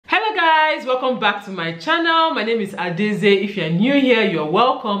guys, welcome back to my channel. My name is Adeze. If you're new here, you're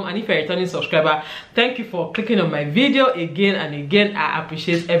welcome, and if you're a returning subscriber, thank you for clicking on my video again and again. I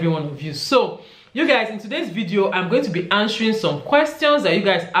appreciate every one of you. So you guys, in today's video I'm going to be answering some questions that you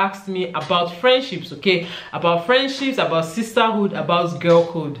guys asked me about friendships, okay? About friendships, about sisterhood, about girl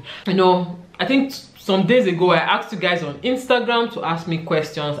code. You know, I think some days ago I asked you guys on Instagram to ask me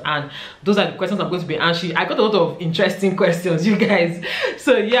questions, and those are the questions I'm going to be answering. I got a lot of interesting questions, you guys.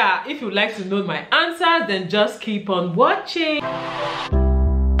 So yeah, if you'd like to know my answers, then just keep on watching.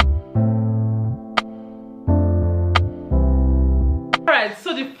 Alright,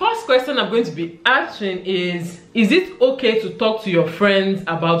 so the first question I'm going to be answering is it okay to talk to your friends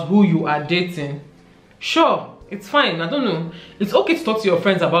about who you are dating? Sure. It's fine, I don't know. It's okay to talk to your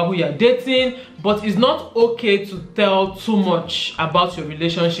friends about who you're dating, but it's not okay to tell too much about your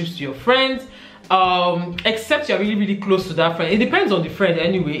relationships to your friends, except you're really close to that friend. It depends on the friend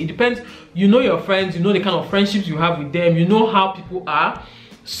anyway. It depends, you know your friends, you know the kind of friendships you have with them, you know how people are.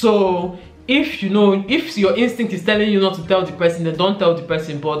 So if you know, if your instinct is telling you not to tell the person, then don't tell the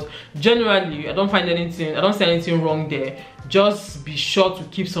person. But generally, I don't see anything wrong there. Just be sure to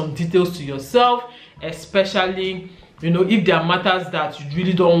keep some details to yourself, especially, you know, if there are matters that you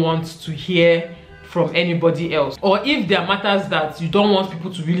really don't want to hear from anybody else, or if there are matters that you don't want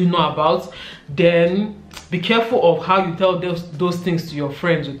people to really know about, then be careful of how you tell those things to your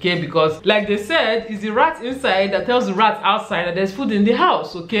friends, okay? Because like they said, it's the rat inside that tells the rat outside that there's food in the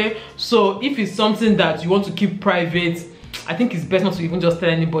house, okay? So if it's something that you want to keep private, I think it's best not to even just tell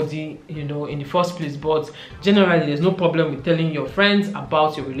anybody, you know, in the first place. But generally, there's no problem with telling your friends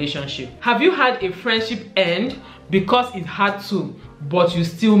about your relationship. Have you had a friendship end because it had to, but you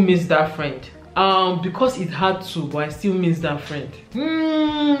still miss that friend? Because it had to, but I still miss that friend.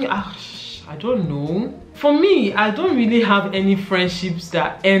 I don't know. For me, I don't really have any friendships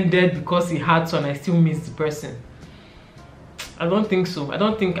that ended because it had to and I still miss the person. I don't think so. I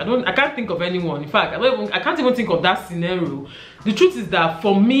can't think of anyone. In fact, I can't even think of that scenario. The truth is that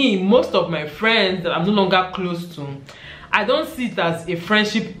for me, most of my friends that I'm no longer close to, I don't see it as a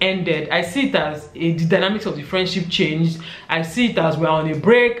friendship ended. I see it as the dynamics of the friendship changed. I see it as we're on a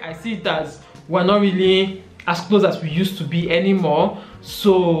break. I see it as we're not really as close as we used to be anymore.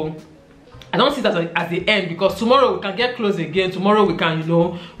 So I don't see that as the end, because tomorrow we can get close again. Tomorrow we can, you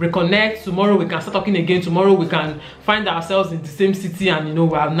know, reconnect. Tomorrow we can start talking again. Tomorrow we can find ourselves in the same city and, you know,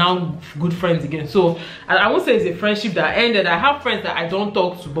 we are now good friends again. So I won't say it's a friendship that ended. I have friends that I don't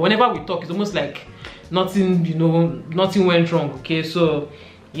talk to, but whenever we talk, it's almost like nothing, you know, nothing went wrong, okay? So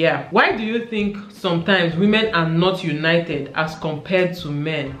yeah. Why do you think sometimes women are not united as compared to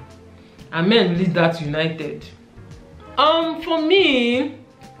men? Are men really that united? For me,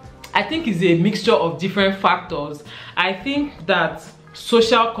 I think it's a mixture of different factors. I think that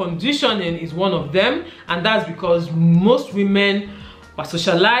social conditioning is one of them, and that's because most women are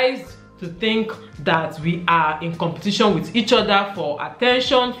socialized to think that we are in competition with each other for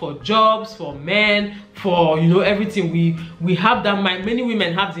attention, for jobs, for men, for, you know, everything. We have that mind. Many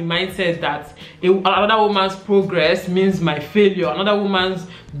women have the mindset that another woman's progress means my failure, another woman's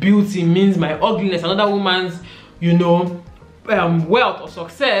beauty means my ugliness, another woman's, you know, wealth or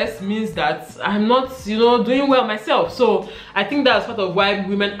success means that I'm not, you know, doing well myself. So I think that's part of why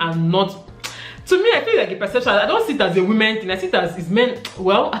women are not, to me, I feel like a perception. I don't see it as a women thing. I see it as it's men.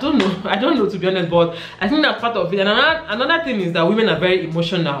 Well, I don't know to be honest, but I think that's part of it. And another thing is that women are very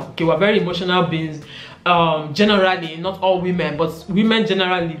emotional. Okay, we're very emotional beings. Generally, not all women, but women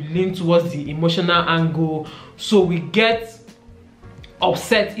generally lean towards the emotional angle. So we get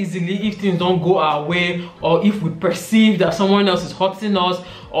upset easily if things don't go our way, or if we perceive that someone else is hurting us,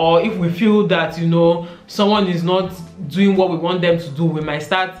 or if we feel that, you know, someone is not doing what we want them to do. We might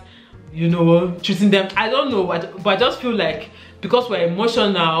start, you know, treating them, I don't know, but I just feel like because we're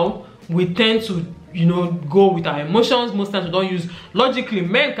emotional, we tend to, you know, go with our emotions. Most times we don't use logically.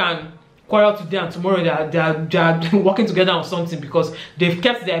 Men can quarrel today and tomorrow they are working together on something because they've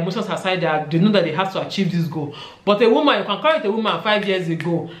kept their emotions aside. They know that they have to achieve this goal. But a woman, you can quarrel with a woman 5 years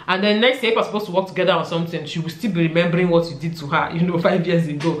ago, and then next year if you're supposed to work together on something, she will still be remembering what you did to her, you know, 5 years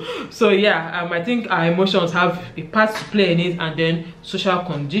ago. So yeah, I think our emotions have a part to play in it, and then social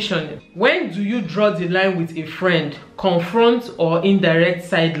conditioning. When do you draw the line with a friend? Confront or indirect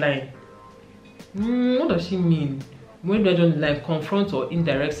sideline? What does she mean? When do I don't like confront or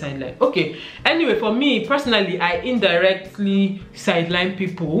indirect sideline? Okay, anyway, for me personally, I indirectly sideline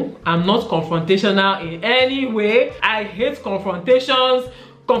people. I'm not confrontational in any way. I hate confrontations.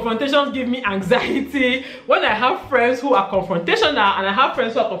 confrontations give me anxiety. When I have friends who are confrontational and I have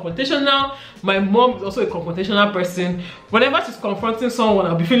friends who are confrontational, my mom is also a confrontational person. Whenever she's confronting someone,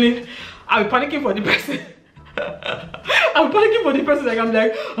 I'll be panicking for the person. I'm panicking for the person. Like, I'm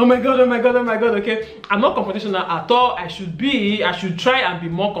like, oh my god, okay. I'm not confrontational at all. I should try and be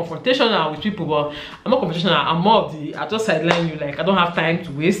more confrontational with people, but I'm not confrontational. I'm more of the, I just sideline you. Like, I don't have time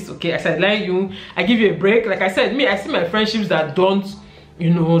to waste, okay. I sideline you, I give you a break. Like I said, I see my friendships that don't,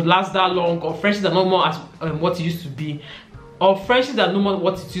 you know, last that long, or friendships that are no more as what it used to be, or friendships that are no more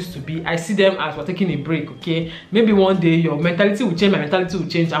what it used to be. I see them as we're taking a break, okay. Maybe one day your mentality will change, my mentality will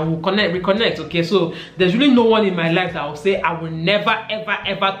change, and we'll reconnect, okay. So there's really no one in my life that will say I will never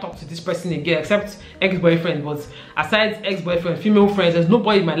ever talk to this person again, except ex-boyfriend. But aside ex-boyfriend, female friends, there's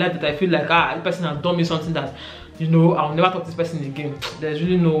nobody in my life that I feel like, this person has done me something that, you know, I'll never talk to this person again. There's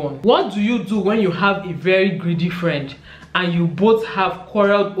really no one. What do you do when you have a very greedy friend and you both have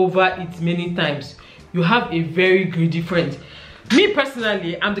quarreled over it many times? You have a very greedy friend. Me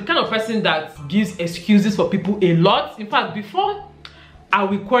personally, I'm the kind of person that gives excuses for people a lot. In fact, before I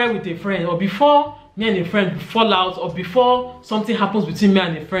will quarrel with a friend, or before me and a friend fall out, or before something happens between me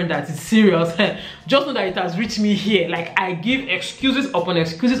and a friend that is serious, just know that it has reached me here. Like, I give excuses upon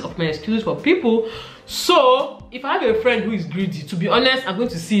excuses upon excuses for people. So if I have a friend who is greedy, to be honest, I'm going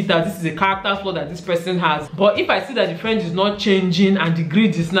to see that this is a character flaw that this person has. But if I see that the friend is not changing and the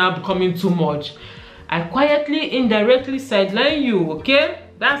greed is now becoming too much, I quietly, indirectly sideline you, okay?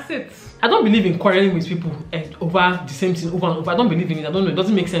 That's it. I don't believe in quarreling with people over the same thing over and over. I don't believe in it. I don't know. It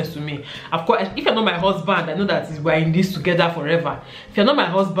doesn't make sense to me. Of course, if you're not my husband, I know that we're in this together forever. If you're not my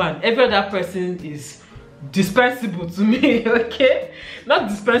husband, every other person is dispensable to me, okay? Not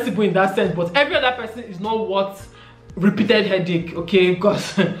dispensable in that sense, but every other person is not worth repeated headache, okay?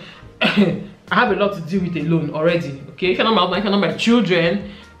 Because I have a lot to deal with alone already, okay? If you're not my husband, if you're not my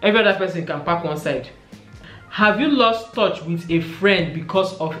children, every other person can pack one side. Have you lost touch with a friend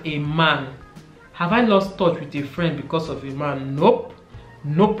because of a man? Have I lost touch with a friend because of a man? Nope.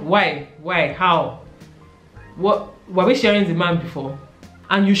 Nope. Why? Why? How? What? Were we sharing the man before?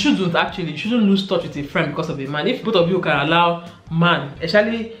 And you shouldn't actually. You shouldn't lose touch with a friend because of a man. If both of you can allow man,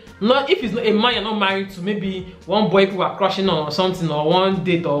 especially not if it's not a man you're not married to, maybe one boy who are crushing on or something, or one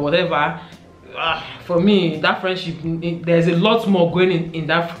date or whatever. For me, that friendship, there's a lot more going in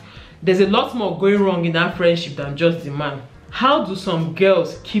that. There's a lot more going wrong in that friendship than just the man. How do some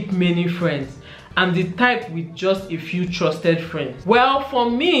girls keep many friends? I'm the type with just a few trusted friends. Well, for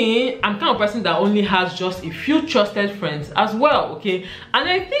me, I'm kind of person that only has just a few trusted friends as well, okay? And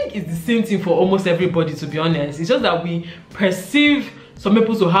I think it's the same thing for almost everybody, to be honest. It's just that we perceive some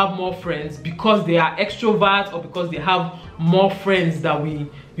people to have more friends because they are extroverts, or because they have more friends that we,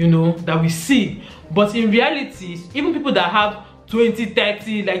 you know, that we see. But in reality, even people that have 20,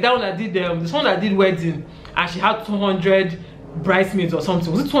 30, like that one that did this one that did wedding, and she had 200 bridesmaids or something.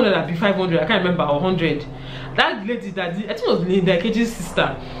 Was it 200 or 500? I can't remember, or 100. That lady that did, I think it was Linda Keji's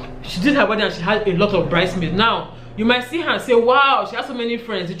sister. She did her wedding and she had a lot of bridesmaids. Now, you might see her and say, wow, she has so many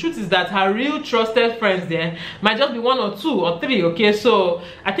friends. The truth is that her real trusted friends there might just be 1 or 2 or 3, okay? So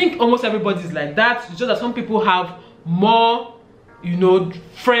I think almost everybody is like that. It's just that some people have more, you know,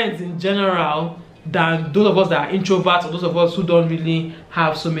 friends in general than those of us that are introverts, or those of us who don't really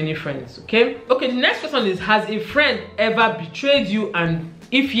have so many friends, okay? Okay, the next question is, has a friend ever betrayed you, and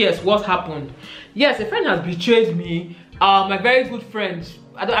if yes, what happened? Yes, a friend has betrayed me. My very good friend,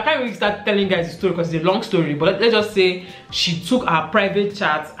 I can't really start telling you guys the story because it's a long story, but let's just say she took our private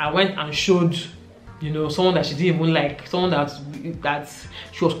chat and went and showed, you know, someone that she didn't even like, someone that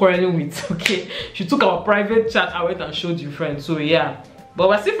she was quarreling with, okay? She took our private chat and went and showed your friend. So yeah, but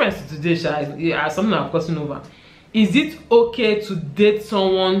we're still friends today, yeah, something I'm crossing over. Is it okay to date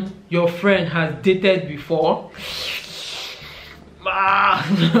someone your friend has dated before? Yeah,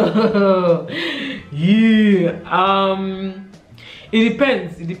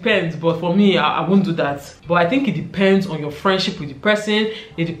 it depends, but for me, I won't do that. But I think it depends on your friendship with the person.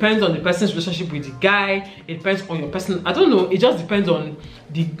 It depends on the person's relationship with the guy. It depends on your person, I don't know, it just depends on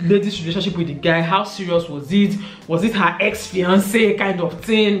the lady's relationship with the guy. How serious was it? Was it her ex-fiance kind of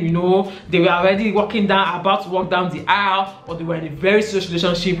thing? You know, they were already about to walk down the aisle, or they were in a very serious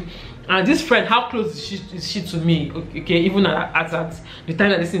relationship. And this friend, how close is she to me? Okay, even at the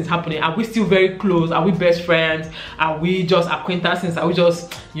time that this thing is happening, are we still very close? Are we best friends? Are we just acquaintances? Are we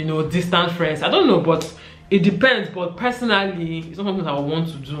just, you know, distant friends? I don't know, but it depends. But personally, it's not something I would want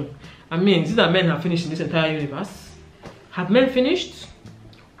to do. I mean, is it that men have finished in this entire universe? Have men finished?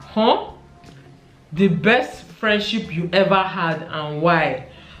 Huh? The best friendship you ever had, and why?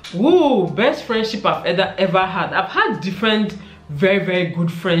 Woo, best friendship I've ever had. I've had different very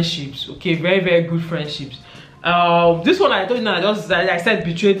good friendships. Okay, very good friendships. This one I told you now, I said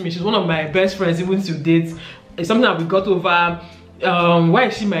betrayed me. She's one of my best friends even to date. It's something that we got over. Why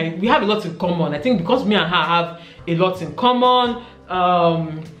is she we have a lot in common. I think because me and her have a lot in common.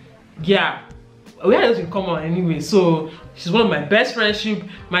 Yeah, we have a lot in common anyway. So she's one of my best friendship.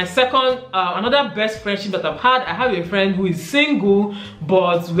 My second, another best friendship that I've had, I have a friend who is single,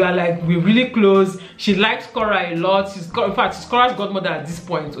 but we're really close. She likes KORA a lot. In fact, she's KORA's godmother at this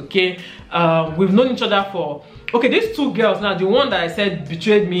point. Okay, we've known each other for, okay, these two girls now, the one that I said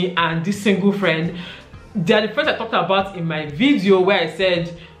betrayed me and this single friend, they are the friends I talked about in my video where I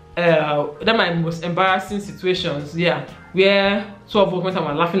said that my most embarrassing situations, yeah, where two of us went and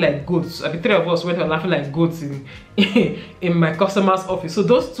were laughing like goats. I mean, three of us went and were laughing like goats in my customer's office. So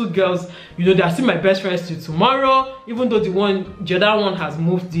those two girls, you know, they are still my best friends till tomorrow. Even though the other one has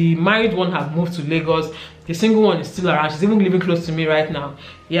moved, the married one has moved to Lagos, the single one is still around. She's even living close to me right now.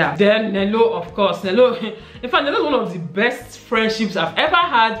 Yeah. Then Nello, of course, Nello. In fact, Nello is one of the best friendships I've ever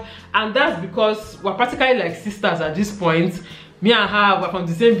had, and that's because we're practically like sisters at this point. Me and her were from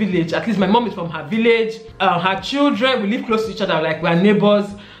the same village. At least my mom is from her village. Her children, we live close to each other, like we're neighbors.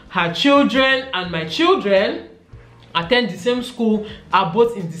 Her children and my children attend the same school, are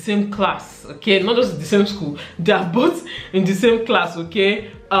both in the same class. Okay, not just the same school, they are both in the same class.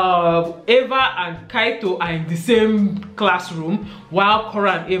 Okay, Eva and Kaito are in the same classroom, while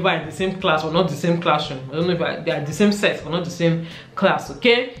KORA and Eva are in the same class, or not the same classroom. I don't know if they are the same sex, but not the same class.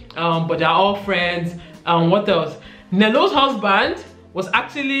 Okay, but they are all friends. What else? Nello's husband was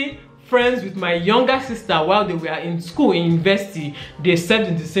actually friends with my younger sister while they were in school, in university. They served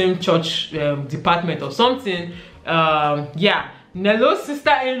in the same church department or something. Yeah, Nello's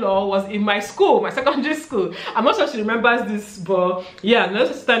sister-in-law was in my school, my secondary school. I'm not sure she remembers this, but yeah,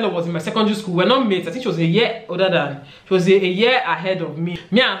 Nello's sister-in-law was in my secondary school. We're not mates. I think she was a year older than, she was a year ahead of me.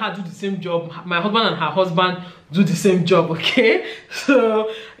 Me and her do the same job. My husband and her husband do the same job. Okay, so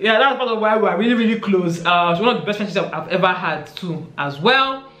yeah, that's part of why we're really close. She's one of the best friendships I've ever had too, as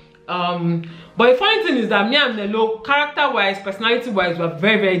well. But the funny thing is that me and Nello, character-wise, personality-wise, we're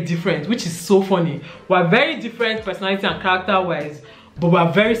very different, which is so funny. We're very different personality and character-wise, but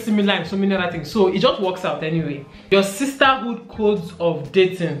we're very similar in so many other things. So it just works out anyway. Your sisterhood codes of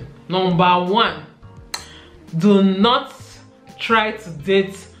dating. Number 1, do not try to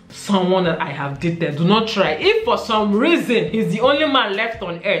date someone that I have dated. Do not try. If for some reason he's the only man left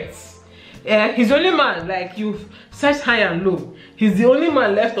on earth, he's the only man, like you've searched high and low, he's the only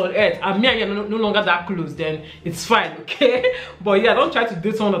man left on earth, and me and you are no longer that close, then it's fine. Okay, but yeah, don't try to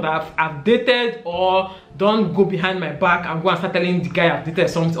date someone that I've dated, or don't go behind my back and go and start telling the guy I've dated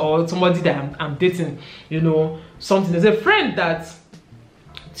something, or somebody that I'm dating, you know, something. There's a friend that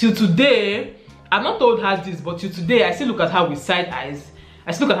till today, I've not told her this, but till today I still look at her with side eyes.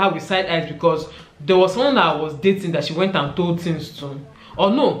 I still look at her with side eyes because there was someone that I was dating that she went and told things to. Or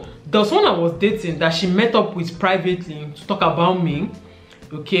no, there was someone I was dating that she met up with privately to talk about me.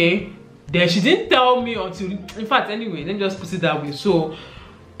 Okay, then she didn't tell me until, in fact, anyway, let me just put it that way. So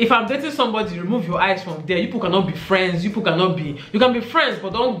if I'm dating somebody, remove your eyes from there. You people cannot be friends. You can be friends,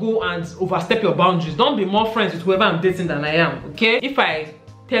 but don't go and overstep your boundaries. Don't be more friends with whoever I'm dating than I am. Okay, if I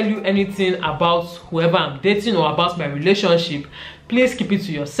tell you anything about whoever I'm dating or about my relationship, please keep it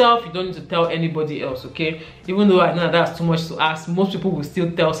to yourself. You don't need to tell anybody else. Okay, even though I know that's too much to ask, most people will still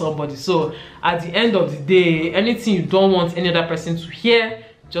tell somebody. So at the end of the day, anything you don't want any other person to hear,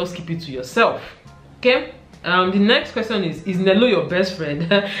 just keep it to yourself. Okay, the next question is Nello your best friend?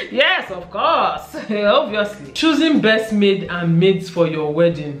 Yes, of course. Obviously. Choosing best maid and maids for your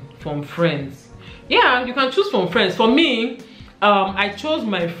wedding from friends. Yeah, you can choose from friends. For me, I chose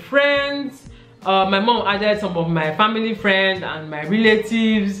my friends. My mom added some of my family friends and my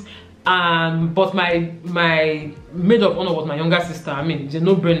relatives, but my maid of honor was my younger sister. I mean, it's a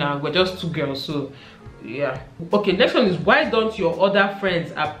no-brainer. We're just two girls, so yeah. Okay, next one is, why don't your other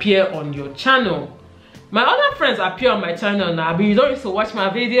friends appear on your channel? My other friends appear on my channel now, but you don't used to watch my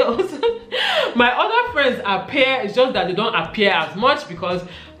videos. My other friends appear, it's just that they don't appear as much because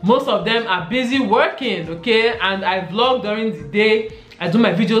most of them are busy working. Okay, and I vlog during the day. I do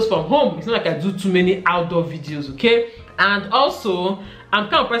my videos from home. It's not like I do too many outdoor videos. Okay, and also I'm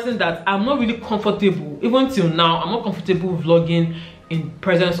kind of person that I'm not really comfortable, even till now I'm not comfortable vlogging in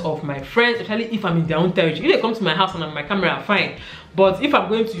presence of my friends, especially if I'm in their own territory. If they come to my house and I'm my camera, fine. But if I'm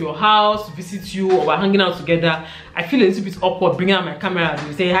going to your house to visit you, or we're hanging out together, I feel a little bit awkward bringing out my camera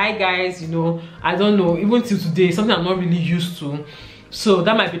and say hi guys, you know. I don't know, even till today, something I'm not really used to. So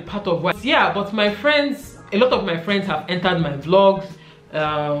that might be part of what. Yeah, but my friends, a lot of my friends have entered my vlogs.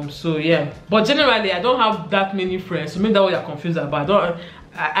 So yeah, but generally I don't have that many friends, so maybe that's what you're confused about.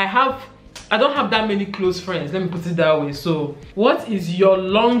 I don't have that many close friends, let me put it that way. So what is your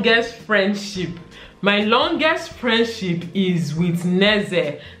longest friendship? My longest friendship is with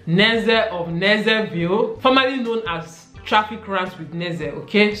Neze of Nezeville, formerly known as Traffic Rants with Neze.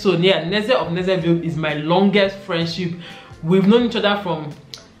 Okay, so yeah, Neze of Nezeville is my longest friendship. We've known each other from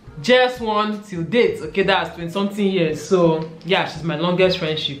JS1 till date. Okay, that's 20 something years. So yeah, she's my longest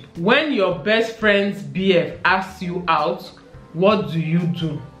friendship. When your best friend's BF asks you out, what do you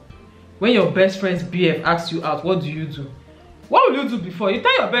do? When your best friend's BF asks you out, what do you do? What will you do before? You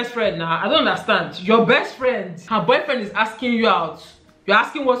tell your best friend now. I don't understand. Your best friend, her boyfriend is asking you out. You're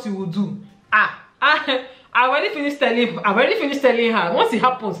asking what you will do. I already finished telling her. Once it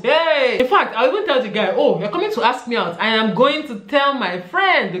happens, hey! In fact, I'll even tell the guy, oh, you're coming to ask me out. I am going to tell my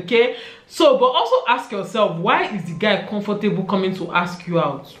friend, okay? So, but also ask yourself, why is the guy comfortable coming to ask you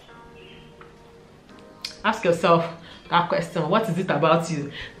out? Ask yourself that question. What is it about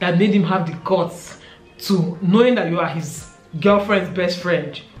you that made him have the guts to, knowing that you are his girlfriend's best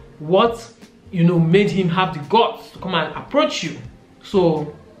friend, what, you know, made him have the guts to come and approach you?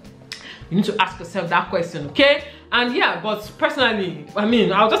 So you need to ask yourself that question, okay? And yeah, but personally, I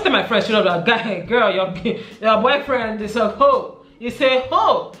mean, I'll just tell my friend, straight up, that guy, girl, your boyfriend is a hoe. You say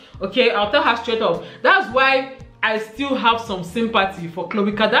hoe, okay? I'll tell her straight up. That's why I still have some sympathy for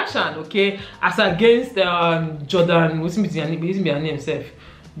Khloe Kardashian, okay? As against Jordan, what's his name, self?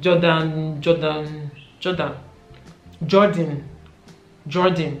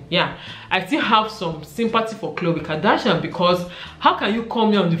 Jordan, yeah. I still have some sympathy for Khloe Kardashian, because how can you call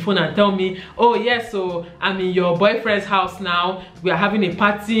me on the phone and tell me, oh yes, so I'm in your boyfriend's house now, we are having a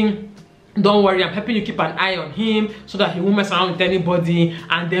party, don't worry, I'm helping you keep an eye on him so that he won't mess around with anybody,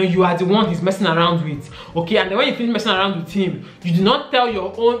 and then you are the one he's messing around with, okay? And then when you finish messing around with him, you did not tell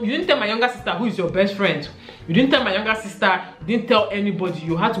your own, you didn't tell my younger sister, who is your best friend, you didn't tell my younger sister, you didn't tell anybody,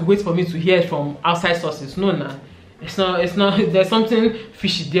 you had to wait for me to hear it from outside sources. No, nah. It's not, there's something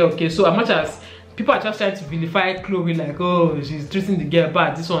fishy there, okay? So as much as people are just trying to vilify Khloe, like, oh, she's treating the girl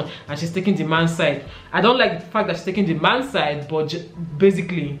bad, this one, and she's taking the man's side. I don't like the fact that she's taking the man's side, but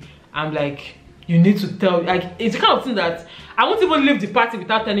basically, I'm like, you need to tell, like, it's the kind of thing that I won't even leave the party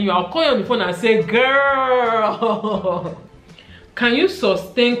without telling you. I'll call you on the phone and say, girl, can you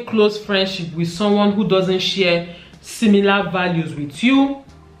sustain close friendship with someone who doesn't share similar values with you?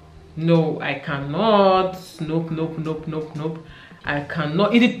 No, I cannot. Nope. I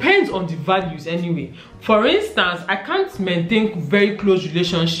cannot. It depends on the values anyway. For instance, I can't maintain very close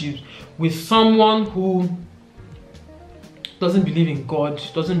relationships with someone who doesn't believe in God,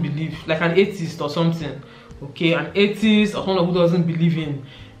 doesn't believe, like an atheist or something. Okay, an atheist or someone who doesn't believe in,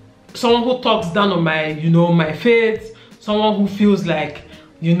 someone who talks down on my, you know, my faith, someone who feels like,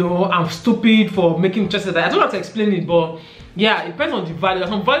 you know, I'm stupid for making choices. I don't have to explain it, but yeah, it depends on the value. There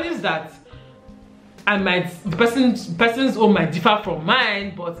are some values that the person's own might differ from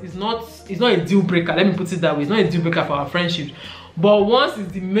mine, but it's not a deal breaker. Let me put it that way. It's not a deal breaker for our friendship. But once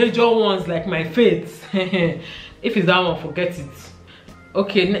it's the major ones like my faith, if it's that one, forget it.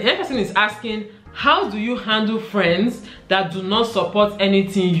 Okay, the next person is asking, how do you handle friends that do not support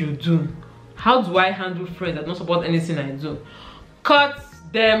anything you do? How do I handle friends that don't support anything I do? Cut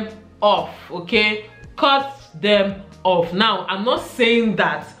them off, okay? Cut them off. Now, I'm not saying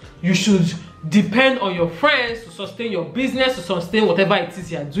that you should depend on your friends to sustain your business, to sustain whatever it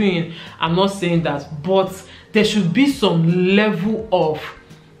is you're doing. I'm not saying that, but there should be some level of,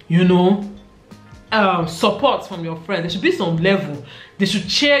 you know, support from your friends. There should be some level. They should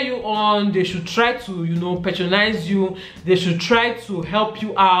cheer you on. They should try to, you know, patronize you. They should try to help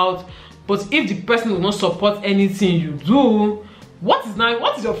you out. But if the person will not support anything you do, what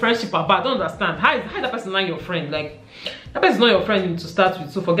is your friendship about? I don't understand. How is that person not your friend? Like, that person is not your friend to start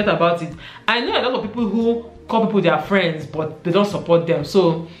with, so forget about it. I know a lot of people who call people their friends, but they don't support them.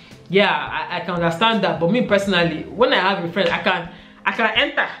 So yeah, I can understand that. But me personally, when I have a friend, I can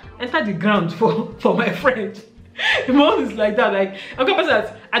enter the ground for my friend. The most is like that. Like, I'm a person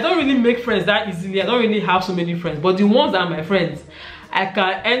that I don't really make friends that easily. I don't really have so many friends, but the ones that are my friends, I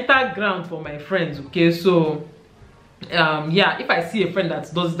can enter ground for my friends. Okay, so yeah, if I see a friend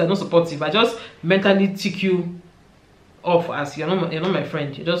that's not supportive, I just mentally tick you off as you're not my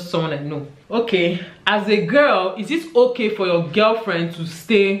friend. You're just someone I know. Okay, as a girl, is it okay for your girlfriend to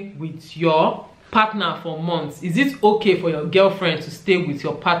stay with your partner for months? Is it okay for your girlfriend to stay with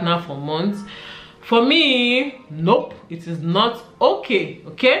your partner for months? For me, nope, it is not okay.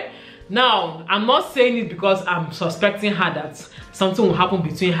 Okay, Now, I'm not saying it because I'm suspecting her that something will happen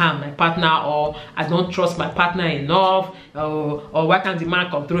between her and my partner, or I don't trust my partner enough, or why can't the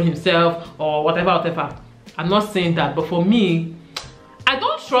man control himself, or whatever. I'm not saying that, but for me, I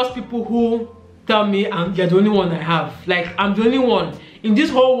don't trust people who tell me you're the only one I have. Like, I'm the only one in this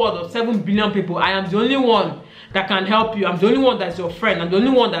whole world of 7 billion people. I am the only one that can help you. I'm the only one that's your friend. I'm the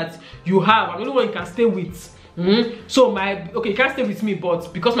only one that you have. I'm the only one you can stay with. So you can't stay with me,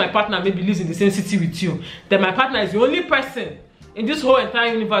 but because my partner maybe lives in the same city with you, then my partner is the only person in this whole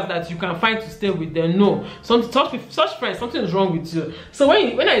entire universe that you can find to stay with. Then no, such friends, something is wrong with you. So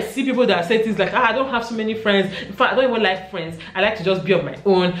when I see people that say things like, I don't have so many friends, in fact I don't even like friends, I like to just be on my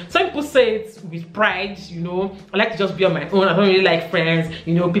own. Some people say it with pride, you know, I like to just be on my own, I don't really like friends,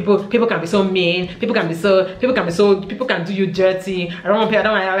 you know, people can be so mean, people can do you dirty, I don't want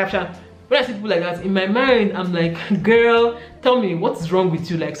to have. When I see people like that, in my mind I'm like, girl, tell me what's wrong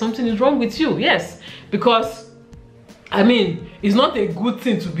with you. Like, something is wrong with you. Yes, because I mean, it's not a good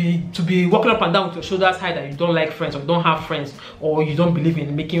thing to be walking up and down with your shoulders high that you don't like friends, or you don't have friends, or you don't believe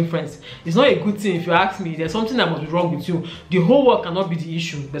in making friends. It's not a good thing. If you ask me, there's something that must be wrong with you. The whole world cannot be the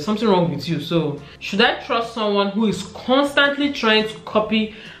issue. There's something wrong with you. So should I trust someone who is constantly trying to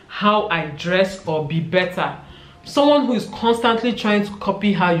copy how I dress or be better? Someone who is constantly trying to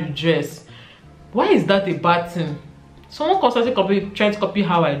copy how you dress, why is that a bad thing? Someone constantly trying to copy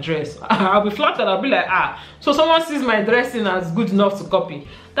how I dress, I'll be flattered. I'll be like, so someone sees my dressing as good enough to copy.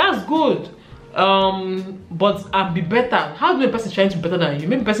 That's good. But I'll be better. How do you know a person trying to be better than you?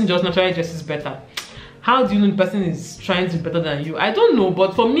 Maybe a person just naturally dresses better. How do you know the person is trying to be better than you? I don't know,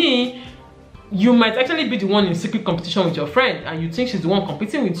 but for me, you might actually be the one in secret competition with your friend, and you think she's the one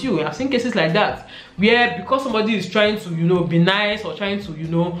competing with you. I've seen cases like that, where because somebody is trying to, you know, be nice, or trying to, you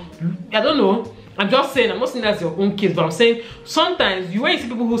know, I don't know. I'm just saying, I'm not saying that's your own case, but I'm saying sometimes when you see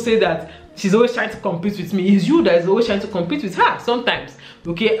people who say that she's always trying to compete with me, it's you that is always trying to compete with her sometimes.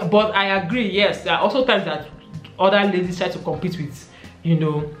 Okay, but I agree, yes, there are also times that other ladies try to compete with, you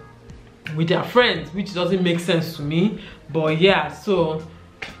know, with their friends, which doesn't make sense to me. But yeah, so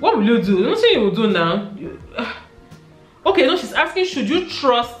what will you do? Don't say you will do now. Okay, no, she's asking, should you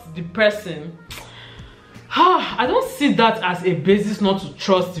trust the person? I don't see that as a basis not to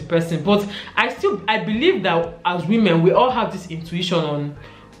trust the person, but I believe that as women, we all have this intuition on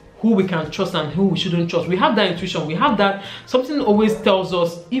who we can trust and who we shouldn't trust. We have that intuition. We have that, something always tells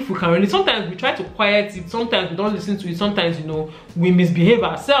us if we can really. Sometimes we try to quiet it, sometimes we don't listen to it, sometimes, you know, we misbehave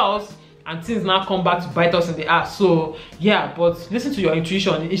ourselves and things now come back to bite us in the ass. So yeah, but listen to your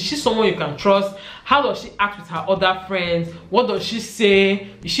intuition. Is she someone you can trust? How does she act with her other friends? What does she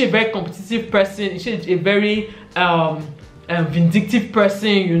say? Is she a very competitive person? Is she a very vindictive person?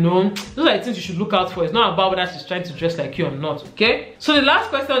 You know, those are the things you should look out for. It's not about whether she's trying to dress like you or not. Okay, so the last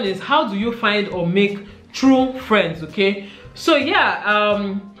question is, how do you find or make true friends? Okay, so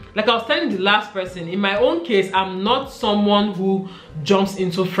yeah, like I was telling the last person, in my own case, I'm not someone who jumps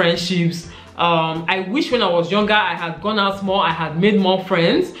into friendships. I wish when I was younger I had gone out more, I had made more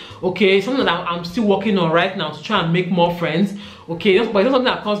friends. Okay, something that I'm still working on right now, to try and make more friends. Okay, but it's not something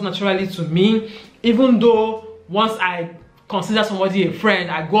that comes naturally to me, even though once I consider somebody a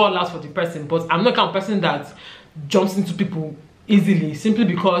friend, I go all out for the person. But I'm not the kind of person that jumps into people easily, simply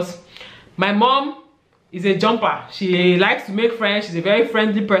because my mom is a jumper. She likes to make friends. She's a very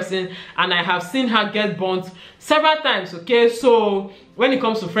friendly person, and I have seen her get burnt several times. Okay, so when it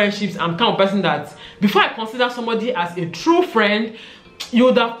comes to friendships, I'm kind of person that before I consider somebody as a true friend, you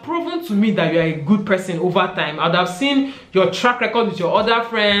would have proven to me that you're a good person over time. I would have seen your track record with your other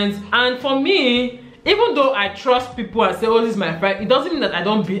friends. And for me, even though I trust people and say, oh, this is my friend, it doesn't mean that I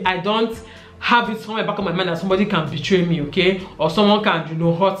don't have it somewhere back of my mind that somebody can betray me, okay, or someone can, you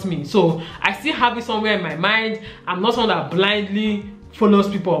know, hurt me. So I still have it somewhere in my mind. I'm not someone that blindly follows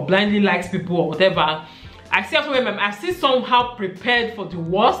people or blindly likes people or whatever. I still have somewhere in my mind. I still somehow prepared for the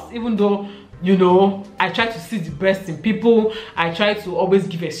worst, even though, you know, I try to see the best in people. I try to always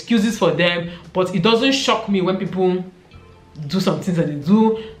give excuses for them, but it doesn't shock me when people do some things that they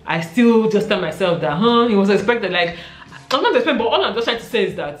do. I still just tell myself that, it was expected. Like, I'm not expecting, but all I'm just trying to say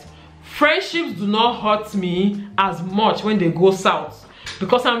is that friendships do not hurt me as much when they go south,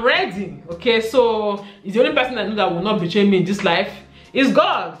 because I'm ready. Okay, so it's the only person I know that will not betray me in this life is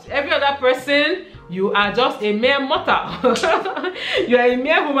God. Every other person, you are just a mere mortal. You are a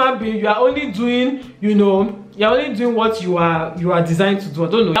mere human being. You are only doing, you know, you're only doing what you are designed to do. I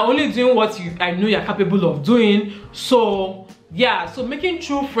don't know, you're only doing what I know you're capable of doing. So yeah, so making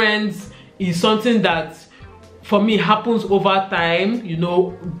true friends is something that for me happens over time. You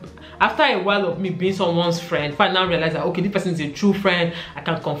know, after a while of me being someone's friend, I now realize that okay, this person is a true friend. I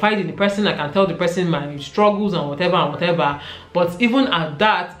can confide in the person, I can tell the person my struggles and whatever. But even at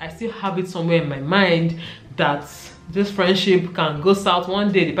that, I still have it somewhere in my mind that this friendship can go south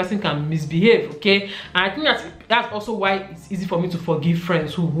one day. The person can misbehave, okay? And I think that's also why it's easy for me to forgive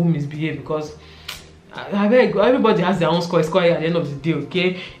friends who misbehave, because everybody has their own score at the end of the day,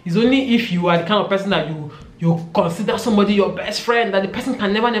 okay? It's only if you are the kind of person that you consider somebody your best friend, that the person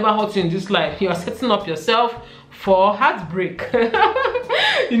can never hurt you in this life. You are setting up yourself for heartbreak.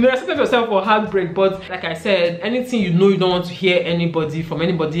 You know, set up yourself for heartbreak. But like I said, anything you know you don't want to hear from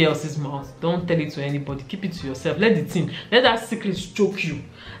anybody else's mouth, don't tell it to anybody. Keep it to yourself. Let that secret choke you.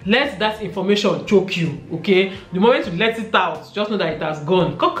 Let that information choke you, okay? The moment you let it out, just know that it has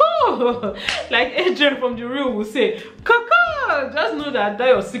gone. Coco! Like Adrian from The Real will say, Coco! Just know that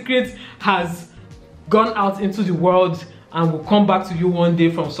your secret has gone out into the world and will come back to you one day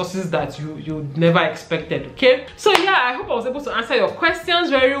from sources that you never expected, okay? So yeah, I hope I was able to answer your questions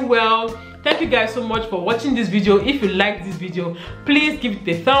very well. Thank you guys so much for watching this video. If you like this video, please give it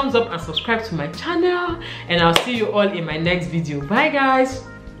a thumbs up and subscribe to my channel, and I'll see you all in my next video. Bye guys.